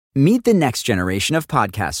Meet the next generation of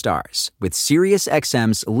podcast stars with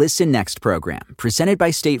SiriusXM's Listen Next program, presented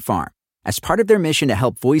by State Farm. As part of their mission to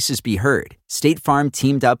help voices be heard, State Farm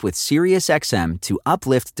teamed up with SiriusXM to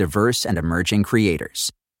uplift diverse and emerging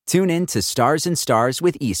creators. Tune in to Stars and Stars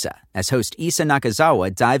with Issa, as host Issa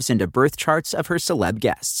Nakazawa dives into birth charts of her celeb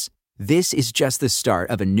guests. This is just the start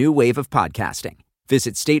of a new wave of podcasting.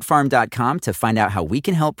 Visit statefarm.com to find out how we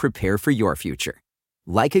can help prepare for your future.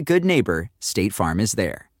 Like a good neighbor, State Farm is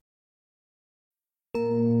there.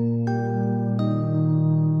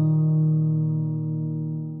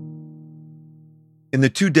 In the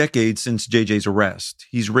 2 decades since JJ's arrest,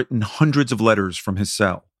 he's written hundreds of letters from his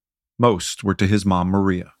cell. Most were to his mom,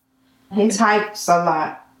 Maria. He types a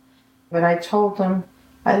lot, but I told him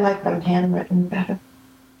I like them handwritten better.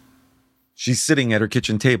 She's sitting at her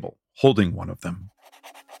kitchen table, holding one of them.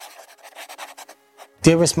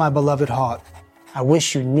 Dearest my beloved heart, I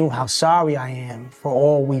wish you knew how sorry I am for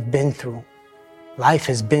all we've been through. Life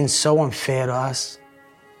has been so unfair to us.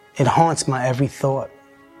 It haunts my every thought.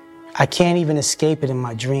 I can't even escape it in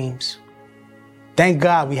my dreams. Thank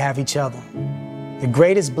God we have each other. The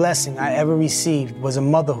greatest blessing I ever received was a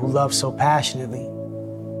mother who loved so passionately.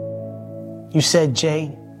 You said,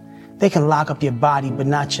 Jay, they can lock up your body, but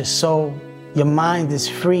not your soul. Your mind is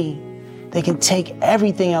free. They can take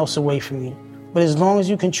everything else away from you. But as long as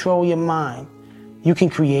you control your mind, you can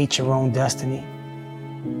create your own destiny.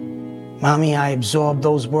 Mommy, I absorbed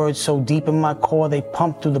those words so deep in my core, they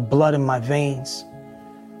pumped through the blood in my veins.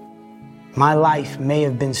 My life may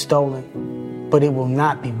have been stolen, but it will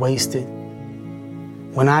not be wasted.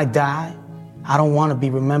 When I die, I don't want to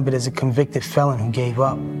be remembered as a convicted felon who gave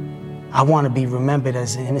up. I want to be remembered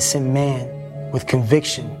as an innocent man with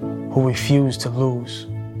conviction who refused to lose.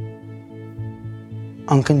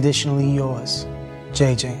 Unconditionally yours,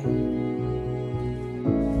 JJ.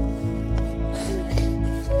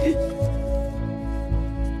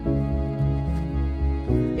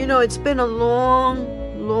 You know, it's been a long,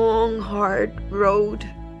 hard road.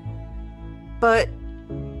 But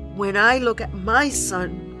when I look at my son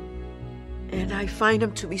and I find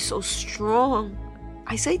him to be so strong,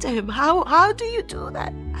 I say to him, how do you do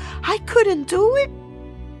that? I couldn't do it.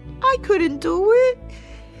 I couldn't do it.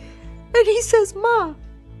 And he says, Ma,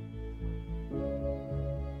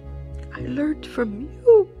 I learned from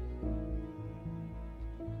you.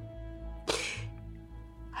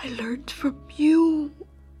 I learned from you.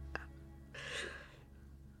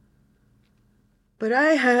 But I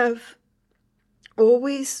have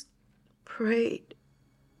always prayed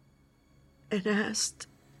and asked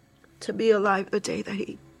to be alive the day that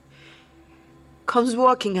he comes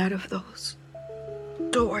walking out of those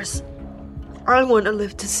doors. I want to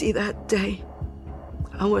live to see that day.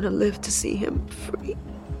 I want to live to see him free.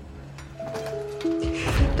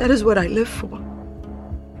 That is what I live for.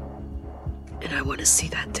 And I want to see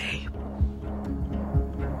that day.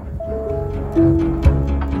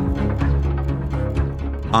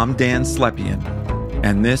 I'm Dan Slepian,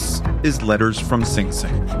 and this is Letters from Sing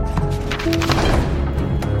Sing.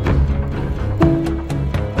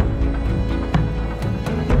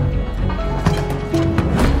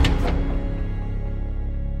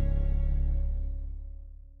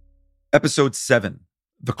 Episode 7,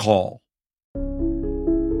 The Call.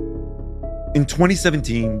 In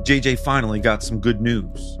 2017, JJ finally got some good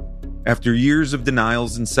news. After years of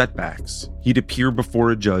denials and setbacks, he'd appear before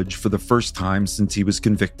a judge for the first time since he was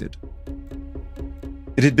convicted.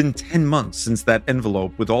 It had been 10 months since that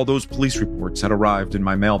envelope with all those police reports had arrived in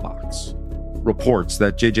my mailbox. Reports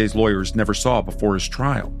that JJ's lawyers never saw before his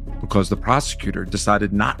trial because the prosecutor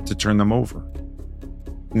decided not to turn them over.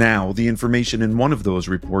 Now, the information in one of those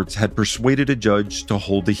reports had persuaded a judge to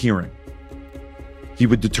hold a hearing. He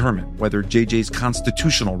would determine whether JJ's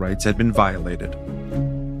constitutional rights had been violated.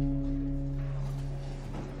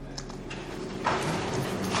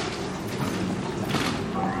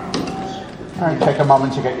 All right, take a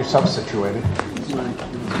moment to get yourself situated.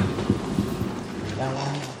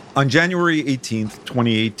 On January 18th,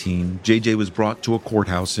 2018, JJ was brought to a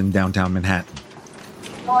courthouse in downtown Manhattan.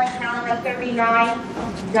 Going number 39,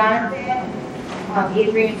 Jonathan,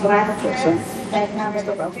 Adrian Velasquez, and number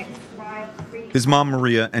 653. His mom,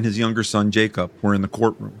 Maria, and his younger son, Jacob, were in the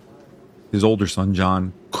courtroom. His older son,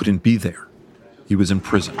 John, couldn't be there. He was in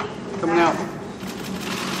prison. Coming out.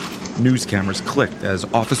 News cameras clicked as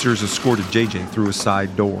officers escorted JJ through a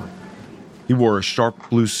side door. He wore a sharp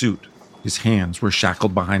blue suit. His hands were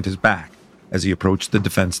shackled behind his back as he approached the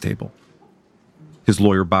defense table. His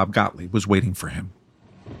lawyer, Bob Gottlieb, was waiting for him.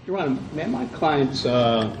 Your Honor, may my client's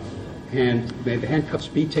may the handcuffs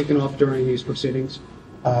be taken off during these proceedings?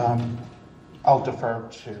 I'll defer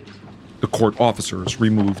to... The court officers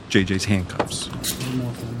removed JJ's handcuffs.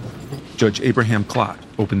 Judge Abraham Klott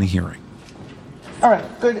opened the hearing. All right,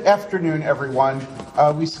 good afternoon, everyone.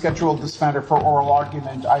 We scheduled this matter for oral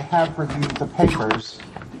argument. I have reviewed the papers.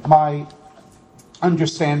 My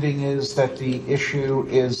understanding is that the issue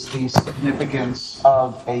is the significance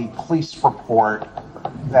of a police report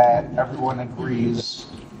that everyone agrees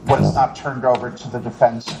was not turned over to the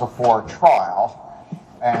defense before trial.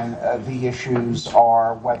 And the issues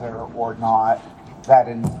are whether or not that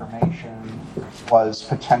information was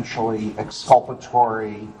potentially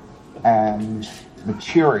exculpatory and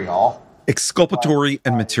material. Exculpatory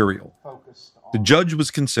and material. The judge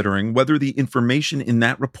was considering whether the information in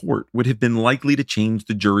that report would have been likely to change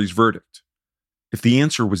the jury's verdict. If the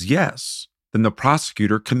answer was yes, then the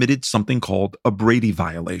prosecutor committed something called a Brady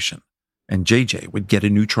violation, and JJ would get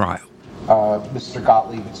a new trial. Mr.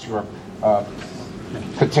 Gottlieb, it's your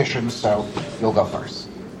petition, so you'll go first.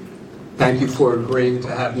 Thank you for agreeing to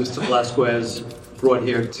have Mr. Velasquez brought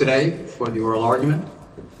here today for the oral argument.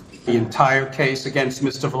 The entire case against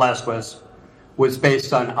Mr. Velasquez was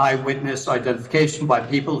based on eyewitness identification by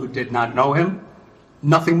people who did not know him,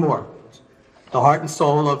 nothing more. The heart and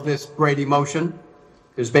soul of this Brady motion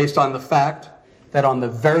is based on the fact that on the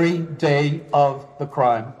very day of the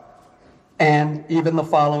crime, and even the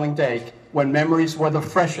following day, when memories were the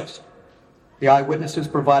freshest, the eyewitnesses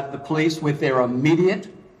provided the police with their immediate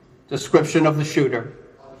description of the shooter.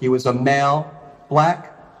 He was a male,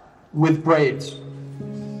 black, with braids.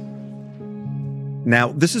 Now,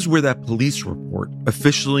 this is where that police report,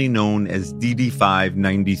 officially known as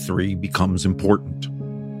DD-593, becomes important.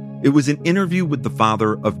 It was an interview with the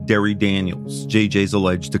father of Derry Daniels, JJ's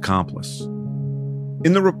alleged accomplice.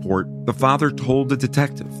 In the report, the father told the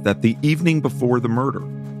detective that the evening before the murder,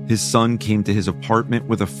 his son came to his apartment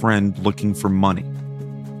with a friend looking for money.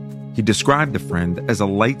 He described the friend as a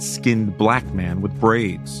light-skinned black man with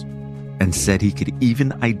braids and said he could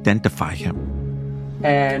even identify him.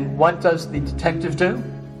 And what does the detective do?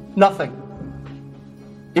 Nothing.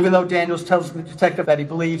 Even though Daniels tells the detective that he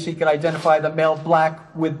believes he can identify the male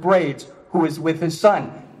black with braids who is with his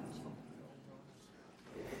son.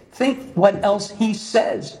 Think what else he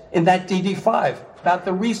says in that DD-5 about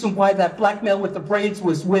the reason why that black male with the braids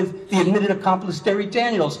was with the admitted accomplice, Derry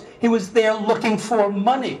Daniels. He was there looking for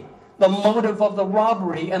money, the motive of the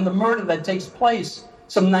robbery and the murder that takes place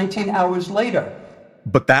some 19 hours later.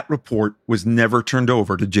 But that report was never turned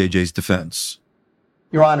over to JJ's defense.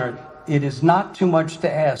 Your Honor, it is not too much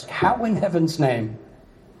to ask, how in heaven's name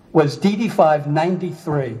was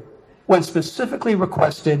DD-593, when specifically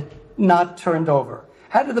requested, not turned over?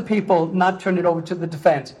 How did the people not turn it over to the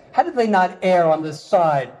defense? How did they not err on the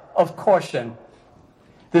side of caution?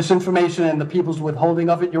 This information and the people's withholding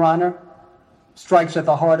of it, Your Honor, strikes at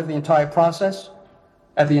the heart of the entire process,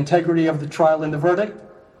 at the integrity of the trial and the verdict,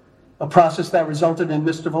 a process that resulted in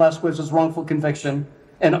Mr. Velasquez's wrongful conviction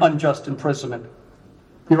and unjust imprisonment.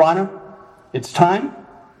 Your Honor, it's time.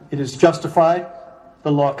 It is justified.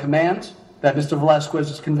 The law commands that Mr.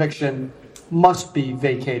 Velasquez's conviction must be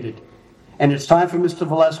vacated. And it's time for Mr.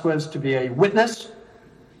 Velasquez to be a witness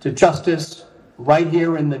to justice right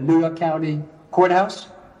here in the New York County Courthouse,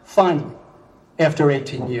 finally, after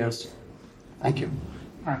 18 years. Thank you.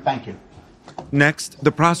 All right, thank you. Next,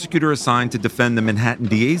 the prosecutor assigned to defend the Manhattan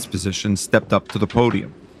DA's position stepped up to the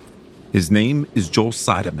podium. His name is Joel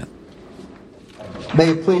Seidemann. May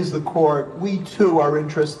it please the court, we too are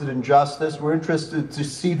interested in justice. We're interested to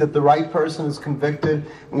see that the right person is convicted,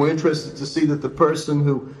 and we're interested to see that the person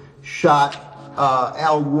who shot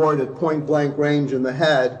Al Ward at point blank range in the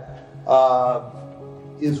head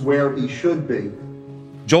is where he should be.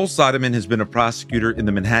 Joel Seidemann has been a prosecutor in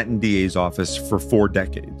the Manhattan DA's office for 4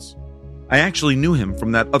 decades. I actually knew him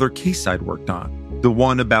from that other case I'd worked on, the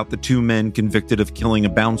one about the 2 men convicted of killing a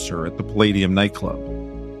bouncer at the Palladium nightclub.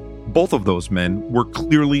 Both of those men were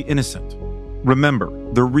clearly innocent. Remember,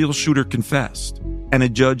 the real shooter confessed, and a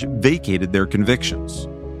judge vacated their convictions.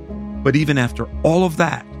 But even after all of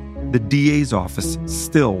that, the DA's office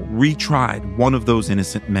still retried one of those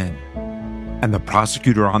innocent men. And the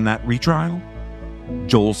prosecutor on that retrial?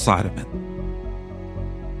 Joel Seidemann.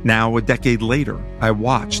 Now, a decade later, I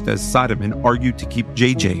watched as Seidemann argued to keep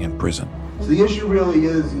JJ in prison. So the issue really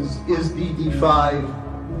is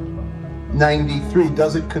DD-593,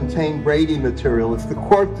 does it contain Brady material? If the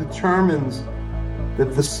court determines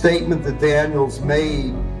that the statement that Daniels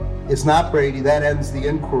made is not Brady, that ends the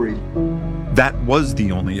inquiry. That was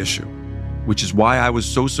the only issue, which is why I was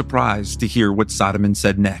so surprised to hear what Seidemann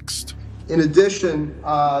said next. In addition,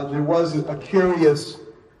 there was a curious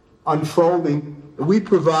unfolding. We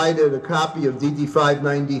provided a copy of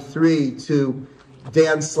DD-593 to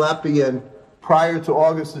Dan Slepian prior to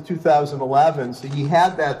August of 2011. So he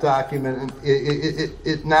had that document, and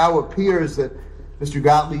it now appears that Mr.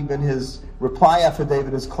 Gottlieb, in his reply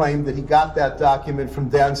affidavit, has claimed that he got that document from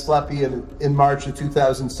Dan Slepian in March of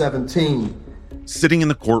 2017. Sitting in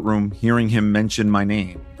the courtroom, hearing him mention my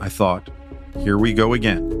name, I thought, here we go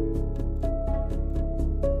again.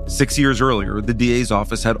 6 years earlier, the DA's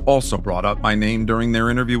office had also brought up my name during their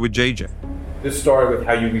interview with JJ. This started with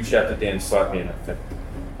how you reached out to Dan Slepian, I think.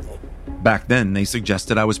 Back then, they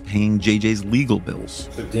suggested I was paying JJ's legal bills.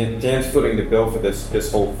 So Dan's footing the bill for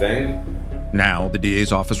this whole thing? Now, the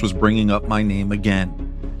DA's office was bringing up my name again.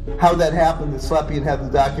 How that happened, that Slepian had the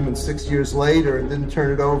document 6 years later and didn't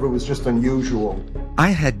turn it over, was just unusual. I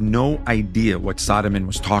had no idea what Soderman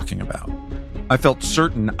was talking about. I felt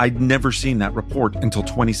certain I'd never seen that report until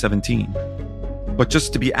 2017. But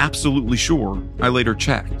just to be absolutely sure, I later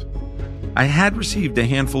checked. I had received a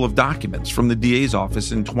handful of documents from the DA's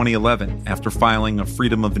office in 2011 after filing a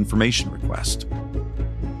Freedom of Information request.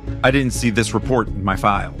 I didn't see this report in my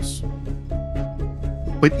files.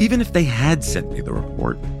 But even if they had sent me the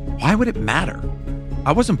report, why would it matter?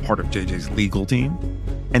 I wasn't part of JJ's legal team,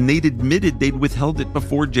 and they'd admitted they'd withheld it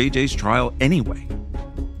before JJ's trial anyway.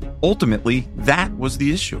 Ultimately, that was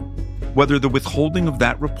the issue, whether the withholding of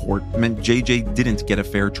that report meant JJ didn't get a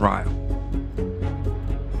fair trial.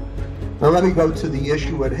 Now let me go to the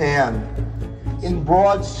issue at hand. In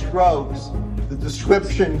broad strokes, the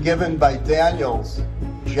description given by Daniels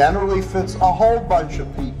generally fits a whole bunch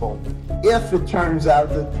of people. If it turns out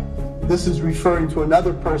that this is referring to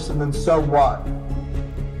another person, then so what?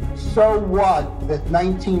 So what that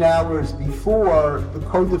 19 hours before, the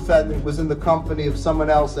co-defendant was in the company of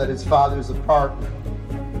someone else at his father's apartment?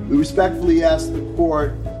 We respectfully ask the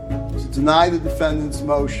court to deny the defendant's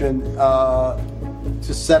motion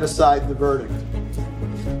to set aside the verdict.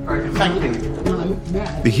 All right, thank you.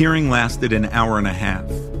 The hearing lasted an hour and a half,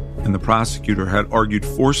 and the prosecutor had argued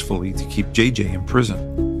forcefully to keep JJ in prison.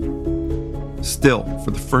 Still,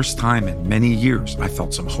 for the first time in many years, I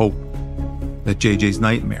felt some hope that JJ's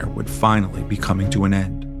nightmare would finally be coming to an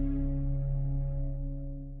end.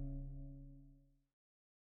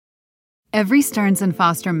 Every Stearns &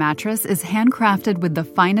 Foster mattress is handcrafted with the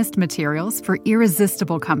finest materials for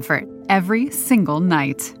irresistible comfort every single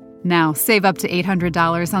night. Now, save up to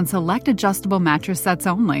 $800 on select adjustable mattress sets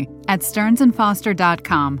only at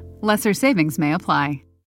stearnsandfoster.com. Lesser savings may apply.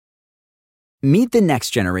 Meet the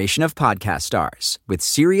next generation of podcast stars with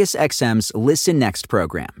SiriusXM's Listen Next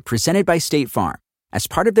program, presented by State Farm. As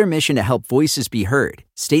part of their mission to help voices be heard,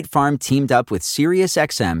 State Farm teamed up with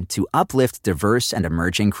SiriusXM to uplift diverse and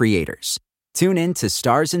emerging creators. Tune in to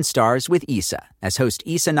Stars and Stars with Issa, as host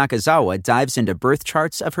Issa Nakazawa dives into birth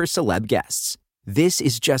charts of her celeb guests. This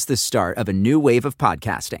is just the start of a new wave of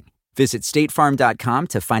podcasting. Visit statefarm.com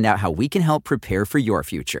to find out how we can help prepare for your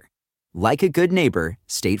future. Like a good neighbor,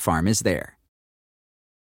 State Farm is there.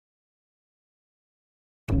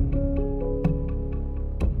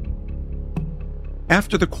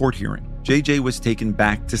 After the court hearing, JJ was taken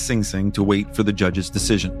back to Sing Sing to wait for the judge's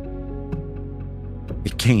decision.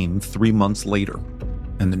 It came 3 months later,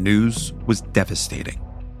 and the news was devastating.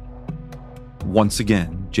 Once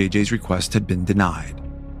again, JJ's request had been denied.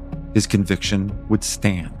 His conviction would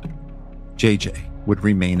stand. JJ would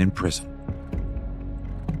remain in prison.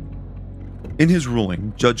 In his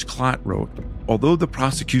ruling, Judge Klatt wrote, although the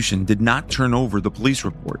prosecution did not turn over the police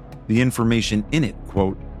report, the information in it,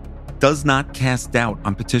 quote, does not cast doubt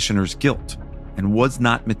on petitioner's guilt and was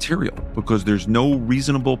not material because there's no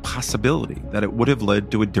reasonable possibility that it would have led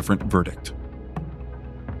to a different verdict.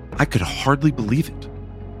 I could hardly believe it.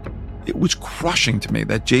 It was crushing to me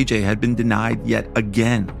that JJ had been denied yet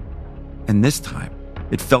again. And this time,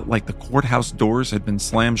 it felt like the courthouse doors had been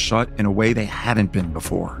slammed shut in a way they hadn't been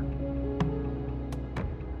before.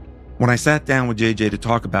 When I sat down with JJ to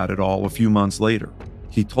talk about it all a few months later,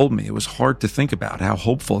 he told me it was hard to think about how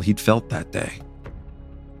hopeful he'd felt that day.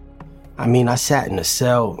 I mean, I sat in a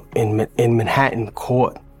cell in Manhattan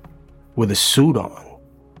court with a suit on,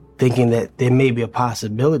 thinking that there may be a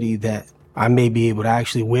possibility that I may be able to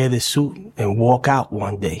actually wear this suit and walk out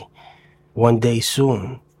one day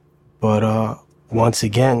soon. But once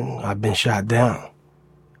again, I've been shot down.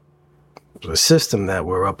 The system that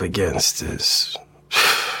we're up against is...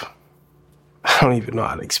 I don't even know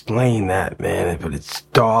how to explain that, man, but it's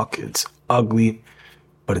dark, it's ugly,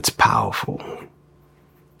 but it's powerful.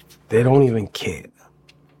 They don't even care.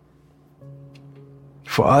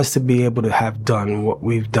 For us to be able to have done what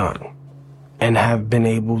we've done and have been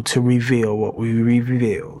able to reveal what we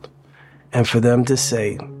revealed, and for them to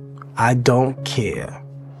say, I don't care,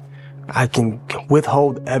 I can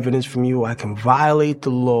withhold evidence from you. I can violate the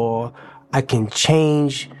law. I can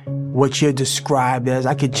change what you're described as.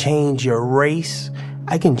 I can change your race.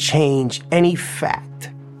 I can change any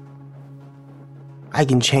fact. I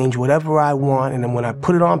can change whatever I want, and then when I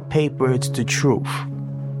put it on paper, it's the truth.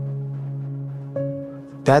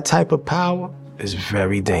 That type of power is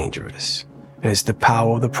very dangerous. And it's the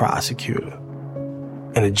power of the prosecutor.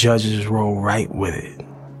 And the judges roll right with it.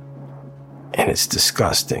 And it's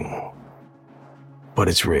disgusting. But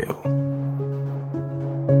it's real.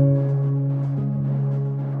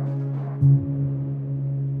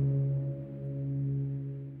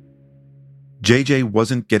 JJ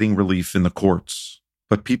wasn't getting relief in the courts,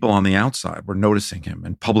 but people on the outside were noticing him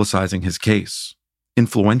and publicizing his case.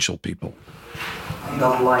 Influential people.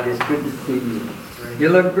 Don't lie, it's good to see you. You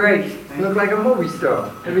look great. You look like a movie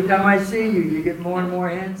star. Every time I see you, you get more and more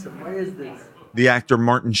handsome. What is this? The actor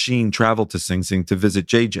Martin Sheen traveled to Sing Sing to visit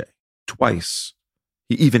JJ twice.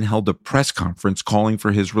 He even held a press conference calling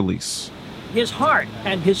for his release. His heart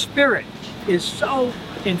and his spirit is so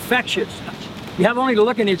infectious. You have only to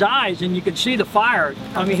look in his eyes and you can see the fire.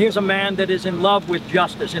 I mean, here's a man that is in love with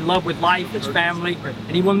justice, in love with life, his family,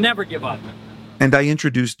 and he will never give up. And I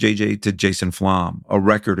introduced JJ to Jason Flom, a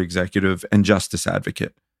record executive and justice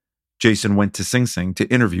advocate. Jason went to Sing Sing to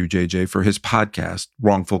interview JJ for his podcast,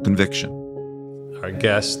 Wrongful Conviction. Our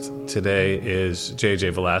guest today is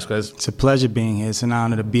JJ Velasquez. It's a pleasure being here. It's an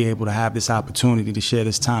honor to be able to have this opportunity to share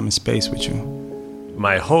this time and space with you.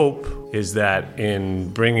 My hope is that in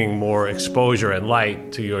bringing more exposure and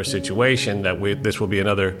light to your situation, that this will be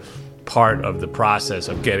another part of the process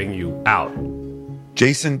of getting you out.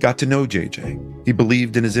 Jason got to know JJ. He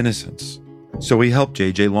believed in his innocence. So he helped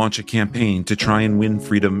JJ launch a campaign to try and win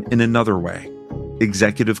freedom in another way,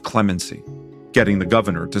 executive clemency, getting the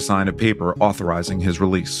governor to sign a paper authorizing his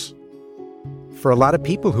release. For a lot of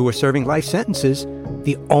people who are serving life sentences,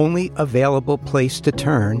 the only available place to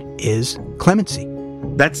turn is clemency.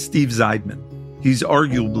 That's Steve Zeidman. He's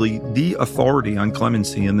arguably the authority on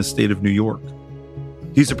clemency in the state of New York.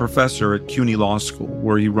 He's a professor at CUNY Law School,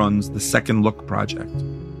 where he runs the Second Look Project.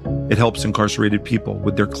 It helps incarcerated people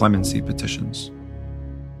with their clemency petitions.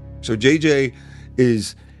 So JJ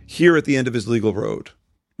is here at the end of his legal road,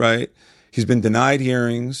 right? He's been denied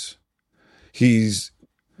hearings. He's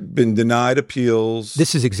been denied appeals.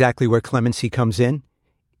 This is exactly where clemency comes in.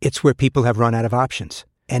 It's where people have run out of options.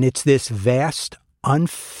 And it's this vast,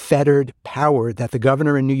 unfettered power that the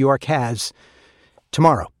governor in New York has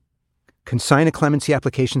tomorrow. Can sign a clemency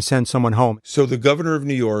application, send someone home. So the governor of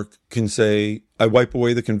New York can say, I wipe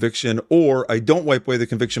away the conviction, or I don't wipe away the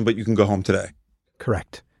conviction, but you can go home today.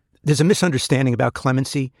 Correct. There's a misunderstanding about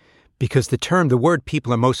clemency because the word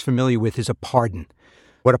people are most familiar with is a pardon.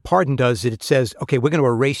 What a pardon does is it says, okay, we're going to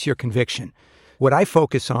erase your conviction. What I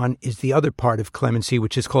focus on is the other part of clemency,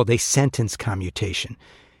 which is called a sentence commutation.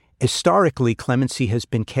 Historically, clemency has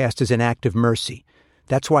been cast as an act of mercy.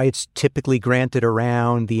 That's why it's typically granted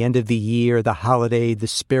around the end of the year, the holiday, the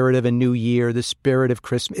spirit of a new year, the spirit of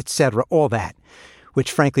Christmas, etc., all that,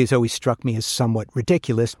 which frankly has always struck me as somewhat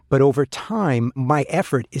ridiculous. But over time, my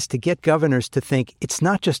effort is to get governors to think it's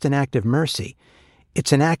not just an act of mercy,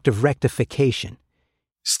 it's an act of rectification.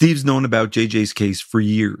 Steve's known about JJ's case for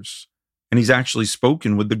years, and he's actually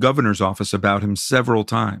spoken with the governor's office about him several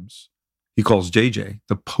times. He calls JJ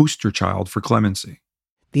the poster child for clemency.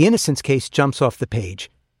 The innocence case jumps off the page.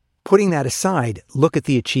 Putting that aside, look at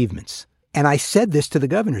the achievements. And I said this to the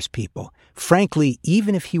governor's people. Frankly,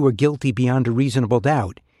 even if he were guilty beyond a reasonable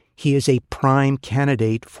doubt, he is a prime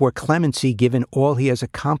candidate for clemency given all he has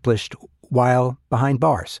accomplished while behind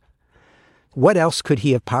bars. What else could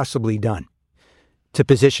he have possibly done to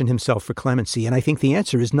position himself for clemency? And I think the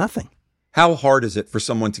answer is nothing. How hard is it for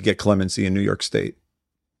someone to get clemency in New York State?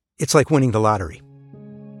 It's like winning the lottery.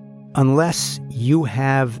 Unless you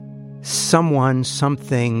have someone,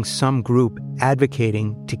 something, some group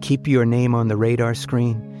advocating to keep your name on the radar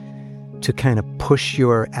screen, to kind of push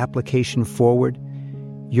your application forward,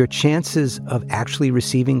 your chances of actually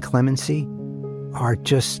receiving clemency are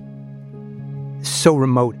just so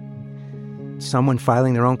remote. Someone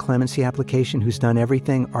filing their own clemency application who's done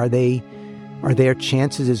everything, are their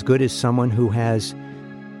chances as good as someone who has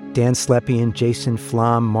Dan Slepian, Jason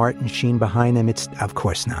Flom, Martin Sheen behind them? It's of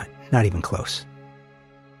course not. Not even close.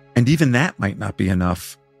 And even that might not be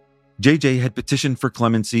enough. JJ had petitioned for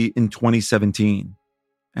clemency in 2017,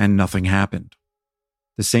 and nothing happened.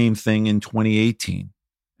 The same thing in 2018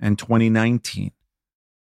 and 2019.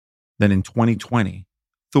 Then in 2020,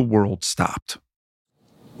 the world stopped.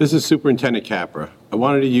 This is Superintendent Capra. I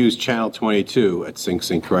wanted to use Channel 22 at Sing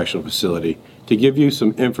Sing Correctional Facility to give you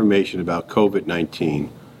some information about COVID-19.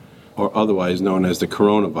 or otherwise known as the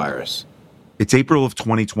coronavirus. It's April of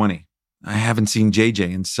 2020. I haven't seen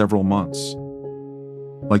JJ in several months.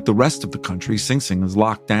 Like the rest of the country, Sing Sing is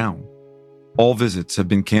locked down. All visits have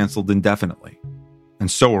been canceled indefinitely.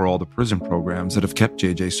 And so are all the prison programs that have kept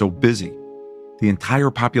JJ so busy. The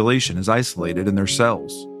entire population is isolated in their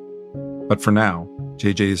cells. But for now,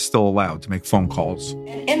 JJ is still allowed to make phone calls.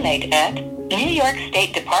 An inmate at New York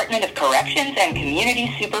State Department of Corrections and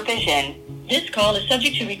Community Supervision. This call is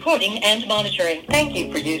subject to recording and monitoring. Thank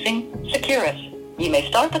you for using Securus. You may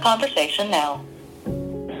start the conversation now.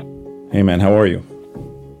 Hey man, how are you?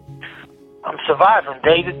 I'm surviving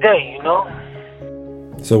day to day, you know?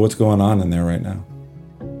 So what's going on in there right now?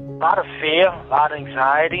 A lot of fear, a lot of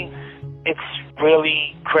anxiety. It's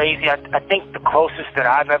really crazy. I think the closest that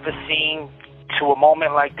I've ever seen to a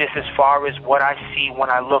moment like this, as far as what I see when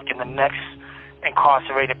I look in the next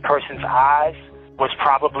incarcerated person's eyes, was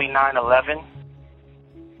probably 9/11.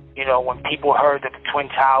 You know, when people heard that the Twin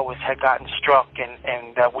Towers had gotten struck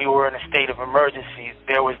and that we were in a state of emergency,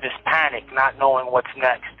 there was this panic, not knowing what's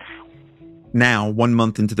next. Now, 1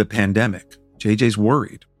 month into the pandemic, JJ's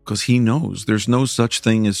worried because he knows there's no such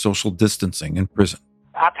thing as social distancing in prison.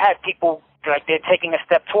 I've had people, like, they're taking a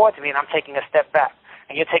step towards me and I'm taking a step back.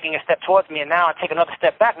 And you're taking a step towards me and now I take another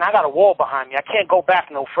step back and I got a wall behind me. I can't go back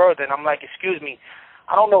no further. And I'm like, excuse me,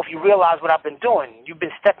 I don't know if you realize what I've been doing. You've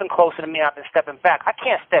been stepping closer to me, I've been stepping back. I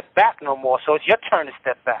can't step back no more, so it's your turn to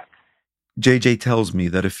step back. JJ tells me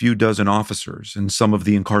that a few dozen officers and some of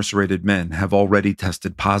the incarcerated men have already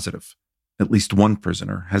tested positive. At least one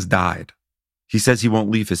prisoner has died. He says he won't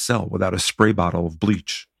leave his cell without a spray bottle of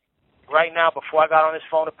bleach. Right now, before I got on this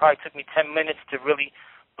phone, it probably took me 10 minutes to really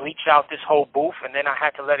bleach out this whole booth, and then I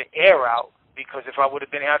had to let it air out, because if I would have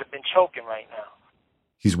been here, I'd have been choking right now.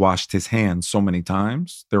 He's washed his hands so many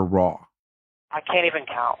times, they're raw. I can't even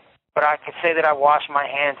count, but I could say that I wash my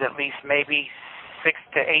hands at least maybe 6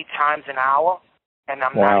 to 8 times an hour, and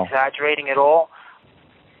I'm not exaggerating at all.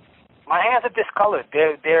 My hands are discolored.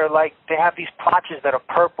 They're like, they have these blotches that are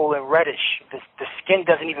purple and reddish. The skin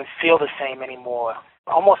doesn't even feel the same anymore,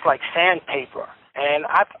 almost like sandpaper. And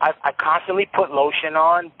I constantly put lotion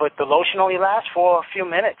on, but the lotion only lasts for a few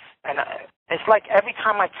minutes. And it's like every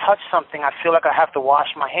time I touch something, I feel like I have to wash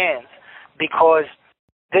my hands because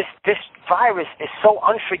this virus is so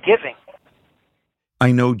unforgiving.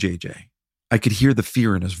 I know JJ. I could hear the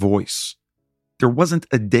fear in his voice. There wasn't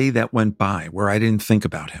a day that went by where I didn't think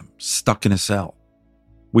about him, stuck in a cell.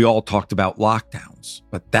 We all talked about lockdowns,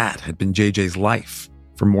 but that had been JJ's life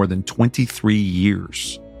for more than 23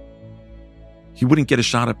 years. He wouldn't get a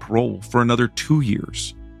shot at parole for another 2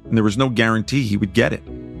 years, and there was no guarantee he would get it,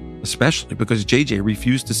 especially because JJ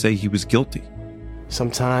refused to say he was guilty.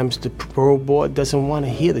 Sometimes the parole board doesn't want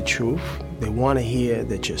to hear the truth. They want to hear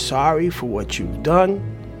that you're sorry for what you've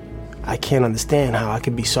done. I can't understand how I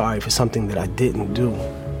could be sorry for something that I didn't do.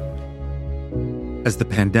 As the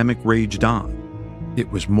pandemic raged on, it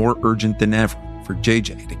was more urgent than ever for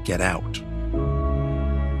JJ to get out.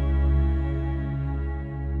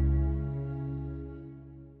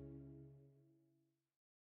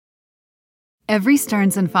 Every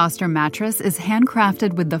Stearns & Foster mattress is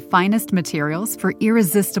handcrafted with the finest materials for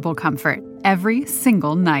irresistible comfort every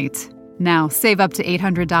single night. Now, save up to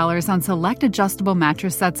 $800 on select adjustable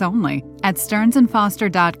mattress sets only at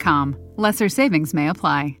stearnsandfoster.com. Lesser savings may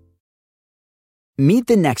apply. Meet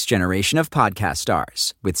the next generation of podcast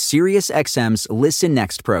stars with SiriusXM's Listen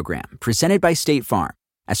Next program, presented by State Farm.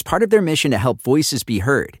 As part of their mission to help voices be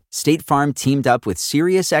heard, State Farm teamed up with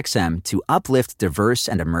SiriusXM to uplift diverse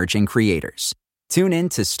and emerging creators. Tune in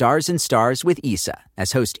to Stars and Stars with Issa,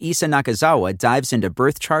 as host Issa Nakazawa dives into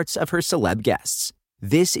birth charts of her celeb guests.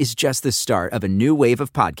 This is just the start of a new wave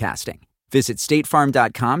of podcasting. Visit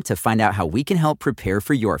statefarm.com to find out how we can help prepare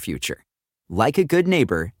for your future. Like a good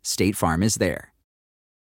neighbor, State Farm is there.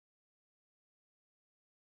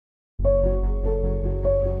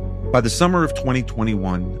 By the summer of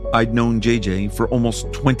 2021, I'd known JJ for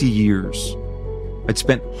almost 20 years. I'd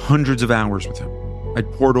spent hundreds of hours with him. I'd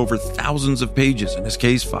poured over thousands of pages in his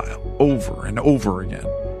case file over and over again.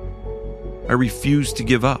 I refused to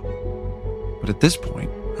give up. But at this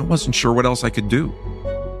point, I wasn't sure what else I could do.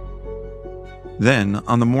 Then,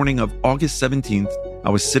 on the morning of August 17th,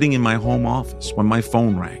 I was sitting in my home office when my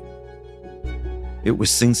phone rang. It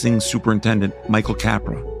was Sing Sing Superintendent Michael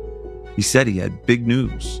Capra. He said he had big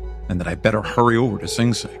news and that I better hurry over to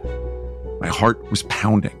Sing Sing. My heart was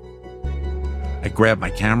pounding. I grabbed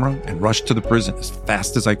my camera and rushed to the prison as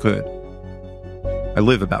fast as I could. I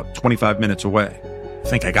live about 25 minutes away. I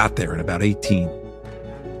think I got there in about 18.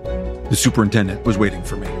 The superintendent was waiting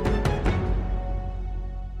for me.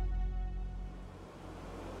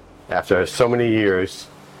 after so many years,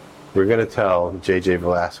 we're going to tell J.J.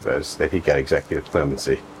 Velasquez that he got executive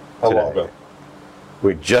clemency today.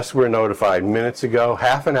 We just were notified minutes ago,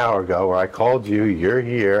 half an hour ago, where I called you, you're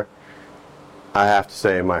here. I have to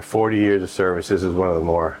say, in my 40 years of service, this is one of the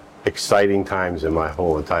more exciting times in my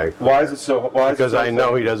whole entire career. Why is it so? Because I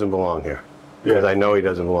know he doesn't belong here. Because I know he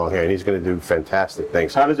doesn't belong here, and he's going to do fantastic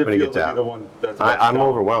things. How does it when he feel gets to be out. the one that's I'm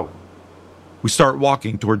overwhelmed. We start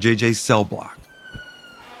walking toward JJ's cell block.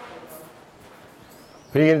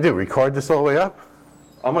 What are you going to do? Record this all the way up?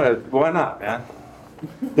 Why not, man?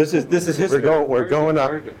 This is history. We're going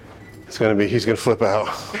up. He's going to flip out.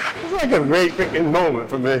 It's like a great freaking moment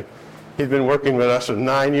for me. He's been working with us for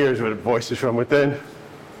 9 years with Voices from Within.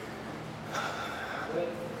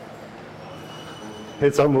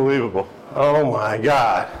 It's unbelievable. Oh my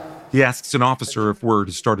God. He asks an officer if word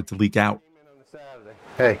has started to leak out.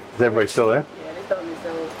 Hey, is everybody still there? Yeah, they told me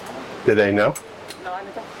so. Did they know? No, I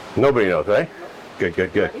didn't. Nobody knows, right? Good.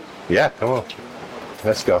 Ready? Yeah, come on.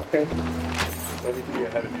 Let's go. Let me be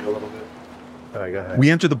ahead of you a little bit. All right, go ahead.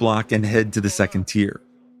 We enter the block and head to the second tier.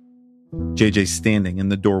 JJ's standing in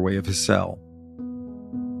the doorway of his cell.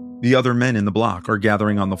 The other men in the block are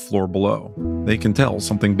gathering on the floor below. They can tell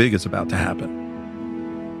something big is about to happen.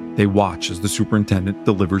 They watch as the superintendent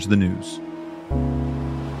delivers the news.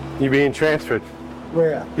 You being transferred?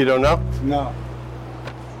 Where? You don't know? No.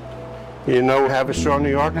 You know Haverstraw, New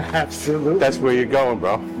York? Absolutely. That's where you're going,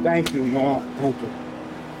 bro. Thank you, man. Thank you.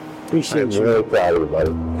 Appreciate I'm you. really proud of you,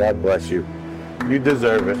 buddy. God bless you. You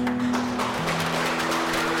deserve it.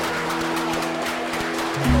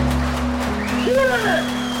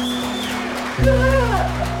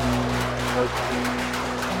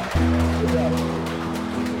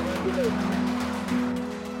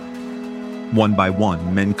 One by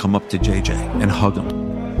one, men come up to JJ and hug him.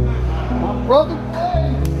 My brother.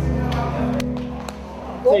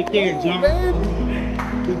 Take care, John.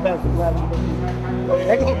 Get back to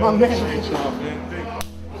Hey, my man.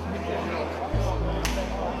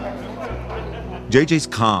 JJ's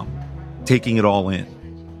calm, taking it all in.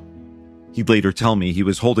 He'd later tell me he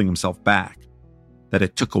was holding himself back, that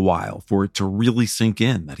it took a while for it to really sink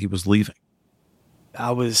in that he was leaving.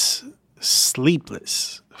 I was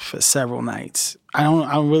sleepless for several nights. I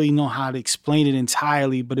don't really know how to explain it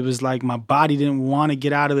entirely, but it was like my body didn't want to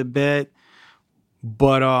get out of the bed.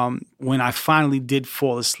 But when I finally did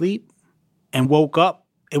fall asleep and woke up,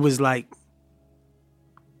 it was like,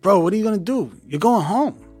 bro, what are you going to do? You're going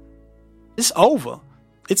home. It's over.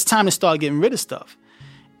 It's time to start getting rid of stuff.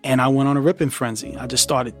 And I went on a ripping frenzy. I just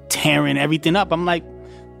started tearing everything up. I'm like,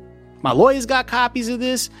 my lawyer's got copies of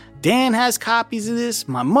this. Dan has copies of this.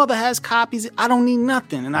 My mother has copies. I don't need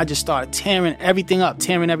nothing. And I just started tearing everything up.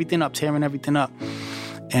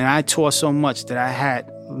 And I tore so much that I had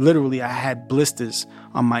blisters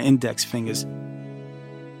on my index fingers.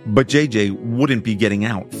 But JJ wouldn't be getting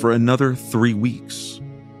out for another 3 weeks.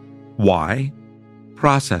 Why?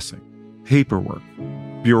 Processing, paperwork,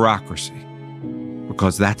 bureaucracy.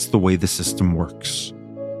 Because that's the way the system works.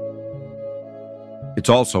 It's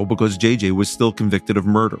also because JJ was still convicted of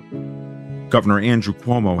murder. Governor Andrew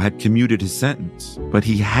Cuomo had commuted his sentence, but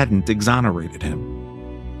he hadn't exonerated him.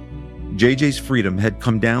 JJ's freedom had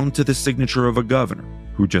come down to the signature of a governor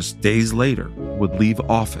who just days later would leave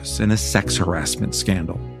office in a sex harassment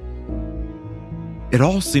scandal. It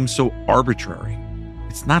all seems so arbitrary.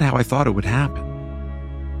 It's not how I thought it would happen.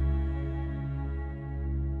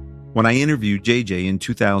 When I interviewed JJ in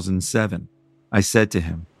 2007, I said to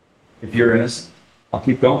him, if you're innocent, I'll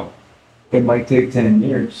keep going. It might take 10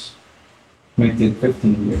 years. It might take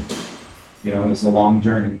 15 years. It's a long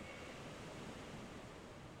journey.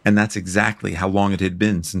 And that's exactly how long it had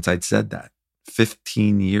been since I'd said that.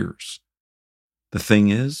 15 years. The thing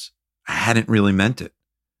is, I hadn't really meant it.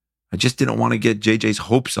 I just didn't want to get JJ's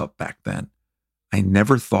hopes up back then. I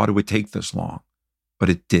never thought it would take this long, but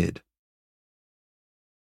it did.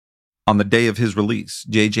 On the day of his release,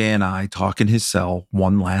 JJ and I talk in his cell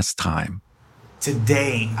one last time.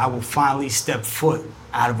 Today, I will finally step foot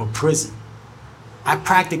out of a prison. I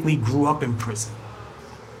practically grew up in prison.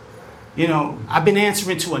 I've been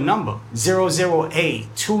answering to a number,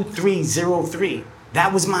 00A2303.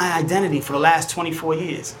 That was my identity for the last 24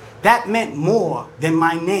 years. That meant more than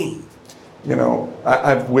my name.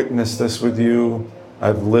 I've witnessed this with you.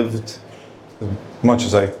 I've lived as much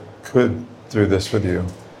as I could through this with you.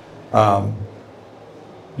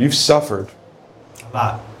 You've suffered.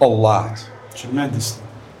 A lot. Tremendously.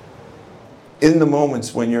 In the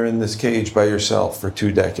moments when you're in this cage by yourself for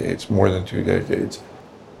 2 decades, more than 2 decades,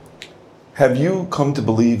 have you come to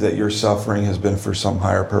believe that your suffering has been for some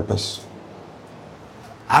higher purpose?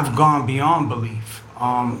 I've gone beyond belief.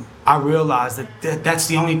 I realized that that's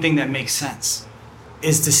the only thing that makes sense,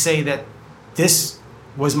 is to say that this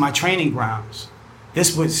was my training grounds.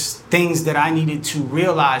 This was things that I needed to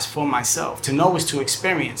realize for myself. To know is to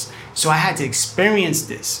experience. So I had to experience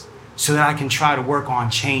this so that I can try to work on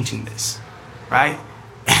changing this, right?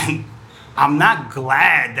 And I'm not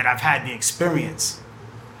glad that I've had the experience,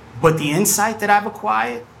 but the insight that I've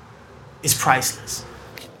acquired is priceless.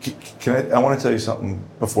 I want to tell you something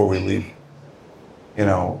before we leave. You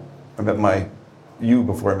know, I met you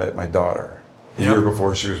before I met my daughter, a year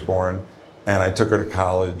before she was born, and I took her to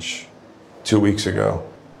college 2 weeks ago.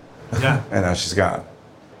 Yeah. And now she's gone.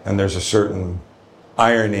 And there's a certain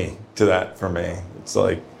irony to that for me. It's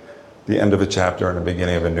like the end of a chapter and the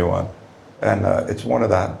beginning of a new one. And it's one of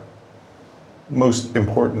the most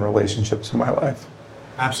important relationships in my life.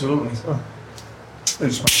 Absolutely. So, I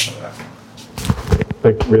just want to know that.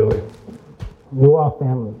 Like, really. You are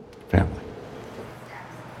family. Family.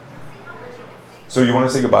 So you want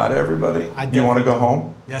to say goodbye to everybody? You want to go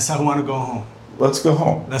home? Yes, I want to go home. Let's go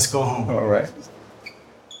home. Let's go home. All right.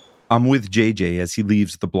 I'm with JJ as he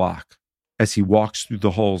leaves the block. As he walks through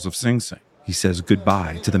the halls of Sing Sing, he says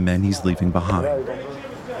goodbye to the men he's leaving behind.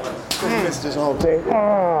 Missed this whole thing.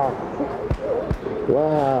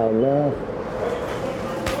 Wow, man.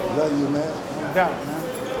 Love you, man. No doubt, man.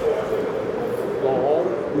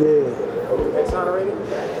 Yeah. Exonerated?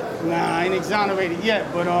 Nah, I ain't exonerated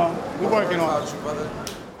yet, but we're working on it.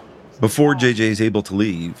 Before JJ is able to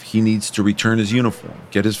leave, he needs to return his uniform,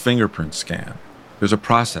 get his fingerprints scanned. There's a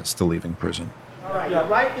process to leaving prison. All right, your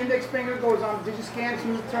right index finger goes on the digit-scan, as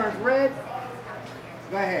soon as it turns red,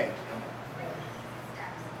 go ahead.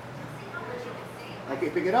 Okay,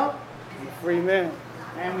 pick it up. I'm a free man.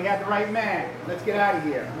 And we have the right man. Let's get out of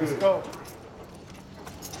here. Let's go.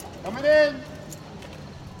 Coming in.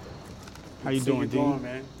 How you doing, Dean?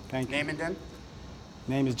 Man? Thank you. Name and Den?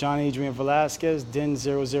 Name is John Adrian Velasquez, DIN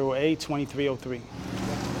 008-2303.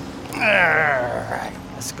 All right,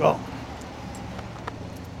 let's go.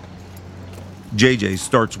 JJ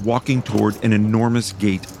starts walking toward an enormous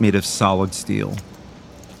gate made of solid steel.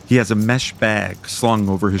 He has a mesh bag slung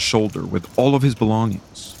over his shoulder with all of his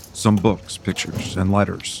belongings, some books, pictures, and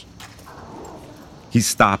letters. He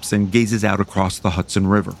stops and gazes out across the Hudson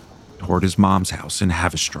River toward his mom's house in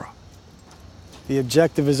Havistra. The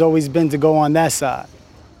objective has always been to go on that side.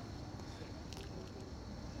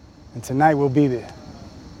 And tonight we'll be there.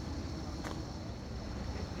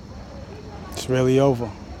 It's really over.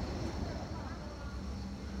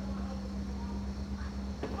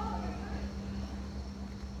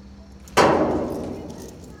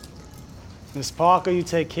 Miss Parker, you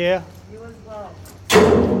take care. You as well.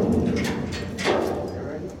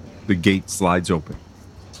 The gate slides open.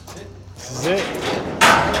 This is it.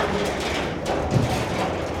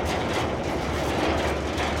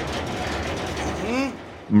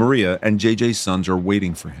 Maria and JJ's sons are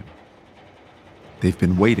waiting for him. They've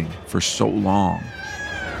been waiting for so long.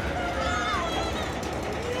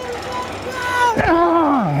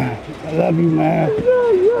 I love you, man.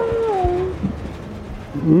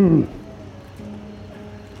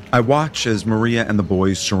 I watch as Maria and the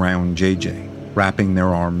boys surround JJ, wrapping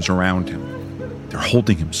their arms around him. They're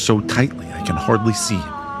holding him so tightly I can hardly see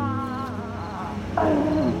him.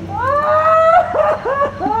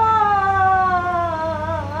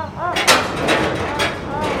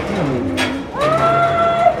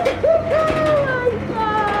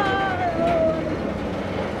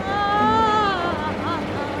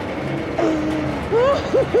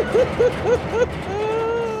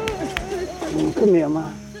 Come here,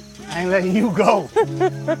 man. I ain't letting you go. I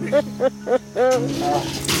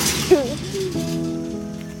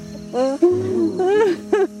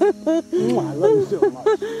love you so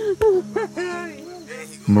much.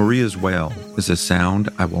 Maria's wail is a sound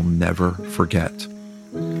I will never forget.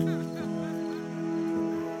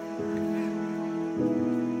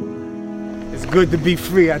 It's good to be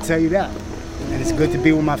free, I tell you that. And it's good to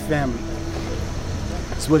be with my family.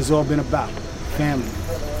 That's what it's all been about, family.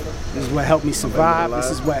 This is what helped me survive. This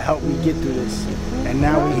is what helped me get through this. And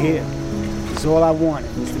now we're here. It's all I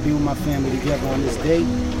wanted, is to be with my family together on this day.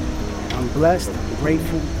 I'm blessed, I'm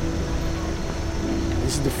grateful.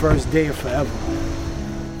 This is the first day of forever.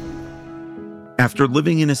 After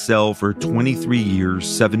living in a cell for 23 years,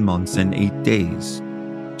 7 months, and 8 days,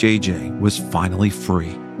 JJ was finally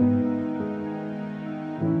free.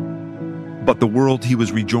 But the world he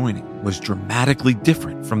was rejoining was dramatically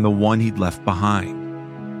different from the one he'd left behind.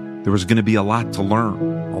 There was going to be a lot to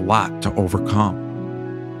learn, a lot to overcome.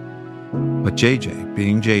 But JJ,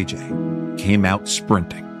 being JJ, came out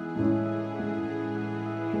sprinting.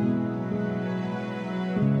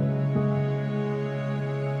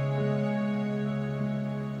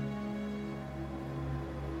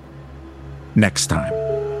 next time.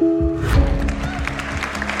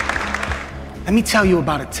 Let me tell you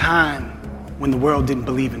about a time when the world didn't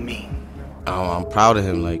believe in me. I'm proud of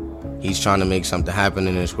him. Like, he's trying to make something happen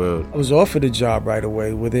in this world. I was offered a job right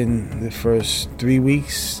away. Within the first 3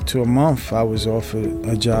 weeks to a month, I was offered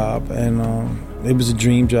a job, and it was a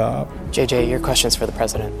dream job. JJ, your question's for the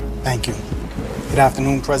president. Thank you. Good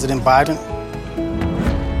afternoon, President Biden.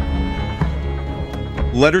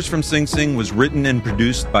 Letters from Sing Sing was written and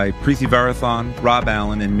produced by Preeti Varathan, Rob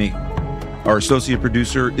Allen, and me. Our associate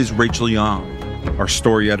producer is Rachel Young. Our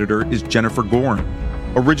story editor is Jennifer Gorn.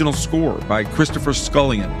 Original score by Christopher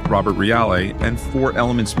Scullion, Robert Reale, and 4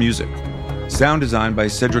 Elements Music. Sound design by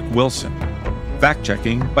Cedric Wilson.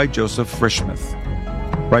 Fact-checking by Joseph Frischmuth.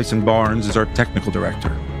 Bryson Barnes is our technical director.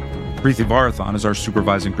 Preeti Varathan is our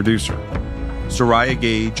supervising producer. Soraya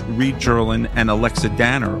Gage, Reed Jerlin, and Alexa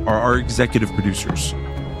Danner are our executive producers.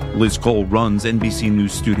 Liz Cole runs NBC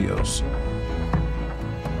News Studios.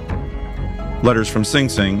 Letters from Sing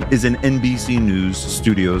Sing is an NBC News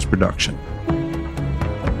Studios production.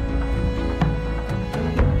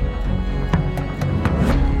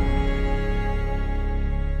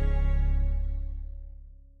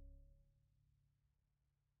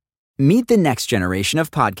 Meet the next generation of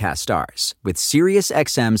podcast stars with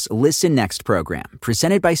SiriusXM's Listen Next program,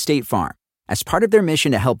 presented by State Farm. As part of their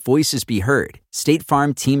mission to help voices be heard, State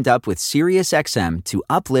Farm teamed up with SiriusXM to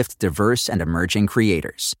uplift diverse and emerging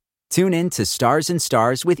creators. Tune in to Stars and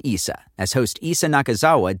Stars with Issa, as host Issa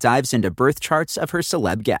Nakazawa dives into birth charts of her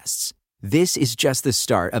celeb guests. This is just the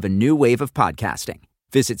start of a new wave of podcasting.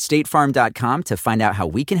 Visit statefarm.com to find out how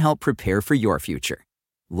we can help prepare for your future.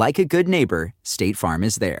 Like a good neighbor, State Farm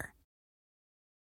is there.